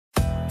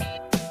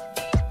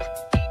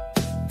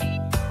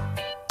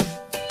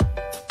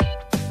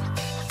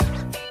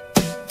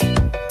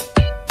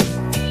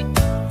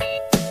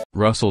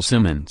Russell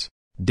Simmons,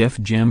 Def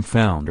Jam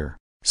founder,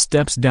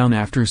 steps down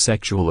after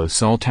sexual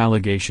assault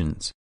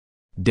allegations.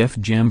 Def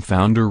Jam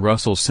founder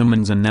Russell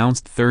Simmons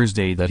announced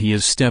Thursday that he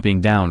is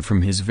stepping down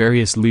from his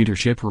various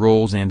leadership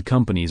roles and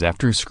companies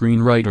after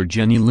screenwriter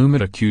Jenny Lumet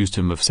accused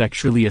him of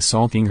sexually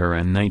assaulting her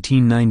in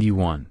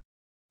 1991.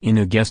 In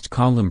a guest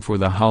column for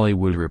The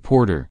Hollywood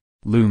Reporter,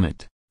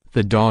 Lumet,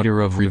 the daughter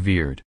of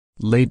revered,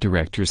 late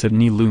director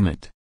Sidney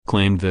Lumet,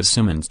 claimed that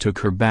Simmons took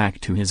her back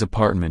to his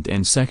apartment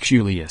and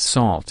sexually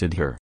assaulted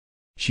her.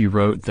 She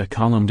wrote the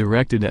column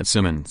directed at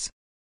Simmons.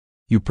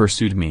 "You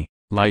pursued me,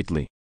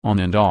 lightly, on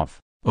and off,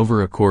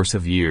 over a course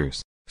of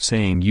years,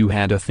 saying you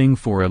had a thing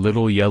for a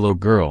little yellow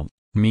girl,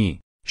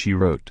 me," she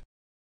wrote.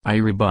 "I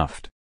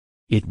rebuffed.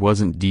 It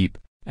wasn't deep,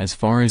 as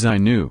far as I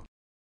knew.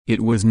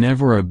 It was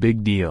never a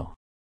big deal."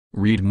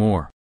 Read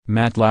more.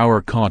 Matt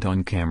Lauer caught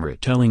on camera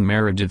telling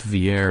Meredith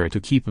Vieira to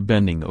keep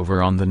bending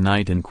over on the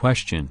night in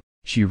question.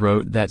 She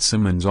wrote that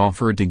Simmons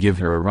offered to give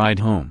her a ride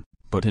home,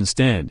 but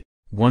instead,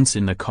 once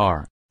in the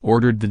car,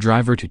 ordered the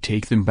driver to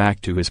take them back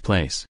to his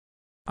place.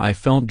 "I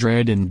felt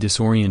dread and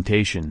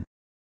disorientation.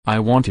 I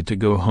wanted to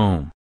go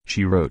home,"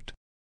 she wrote.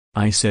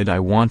 "I said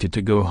I wanted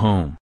to go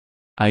home.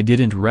 I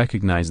didn't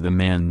recognize the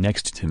man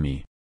next to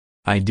me.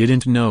 I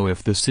didn't know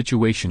if the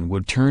situation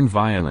would turn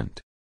violent.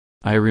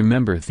 I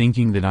remember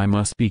thinking that I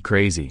must be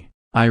crazy.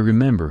 I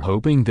remember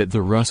hoping that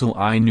the Russell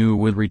I knew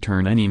would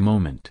return any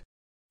moment."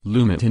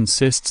 Lumet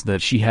insists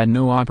that she had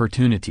no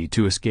opportunity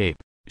to escape.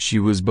 She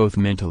was both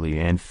mentally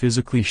and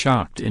physically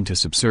shocked into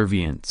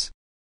subservience.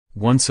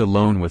 Once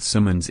alone with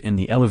Simmons in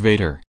the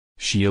elevator,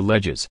 she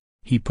alleges,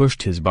 he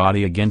pushed his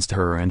body against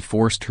her and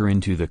forced her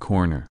into the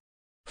corner.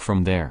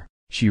 From there,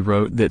 she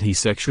wrote that he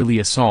sexually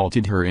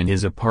assaulted her in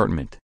his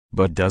apartment,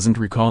 but doesn't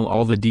recall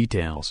all the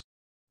details.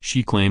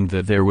 She claimed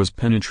that there was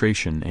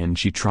penetration and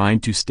she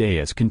tried to stay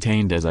as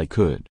contained as I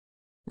could.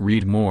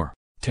 Read more.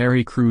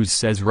 Terry Crews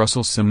says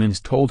Russell Simmons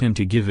told him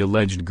to give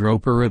alleged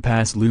groper a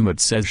pass.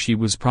 Lumet says she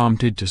was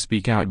prompted to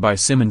speak out by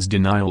Simmons'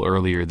 denial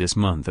earlier this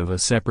month of a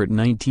separate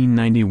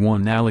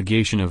 1991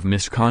 allegation of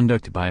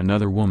misconduct by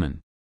another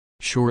woman.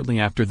 Shortly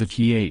after the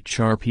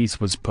THR piece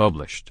was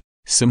published,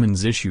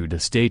 Simmons issued a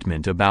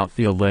statement about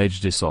the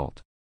alleged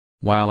assault.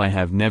 "While I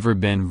have never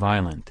been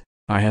violent,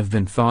 I have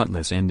been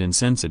thoughtless and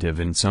insensitive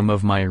in some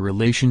of my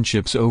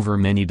relationships over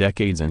many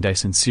decades and I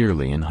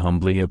sincerely and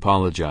humbly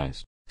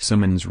apologize,"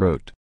 Simmons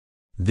wrote.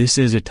 "This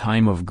is a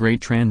time of great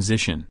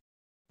transition.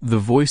 The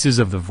voices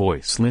of the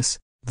voiceless,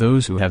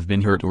 those who have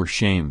been hurt or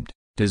shamed,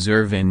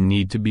 deserve and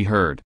need to be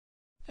heard.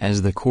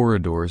 As the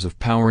corridors of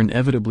power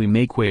inevitably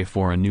make way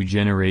for a new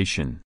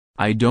generation,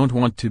 I don't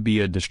want to be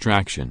a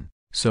distraction,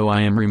 so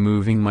I am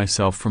removing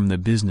myself from the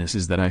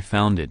businesses that I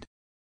founded."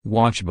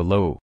 Watch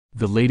below.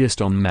 The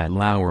latest on Matt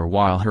Lauer.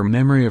 While her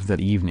memory of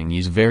that evening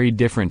is very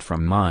different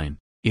from mine,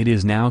 it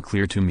is now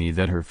clear to me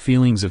that her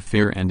feelings of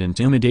fear and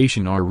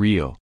intimidation are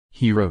real,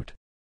 he wrote.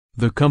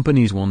 The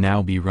companies will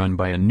now be run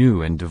by a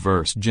new and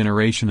diverse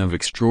generation of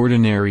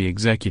extraordinary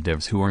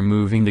executives who are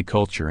moving the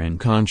culture and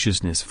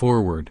consciousness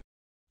forward.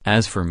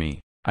 As for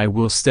me, I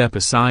will step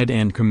aside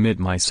and commit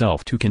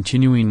myself to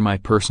continuing my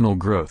personal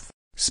growth,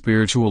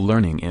 spiritual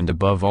learning and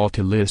above all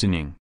to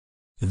listening.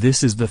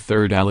 This is the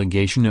third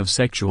allegation of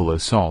sexual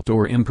assault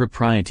or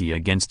impropriety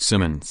against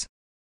Simmons.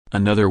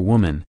 Another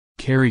woman,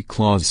 Carrie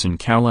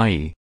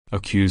Clausen-Cowley,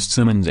 accused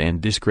Simmons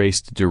and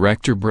disgraced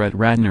director Brett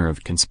Ratner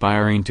of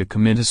conspiring to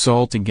commit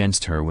assault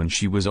against her when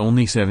she was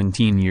only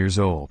 17 years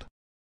old.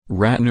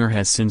 Ratner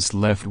has since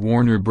left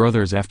Warner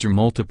Brothers after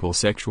multiple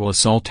sexual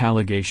assault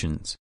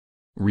allegations.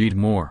 Read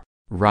more.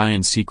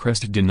 Ryan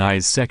Seacrest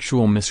denies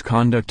sexual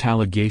misconduct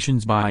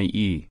allegations by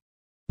E!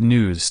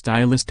 News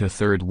stylist. A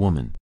third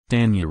woman,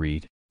 Tanya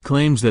Reid,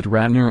 claims that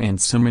Ratner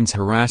and Simmons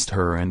harassed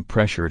her and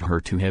pressured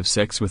her to have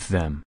sex with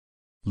them.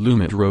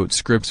 Lumet wrote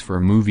scripts for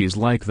movies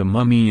like The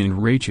Mummy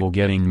and Rachel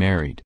Getting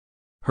Married.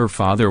 Her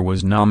father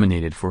was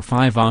nominated for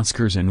 5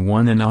 Oscars and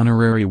won an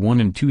honorary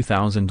one in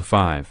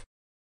 2005.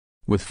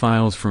 With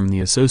files from the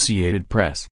Associated Press.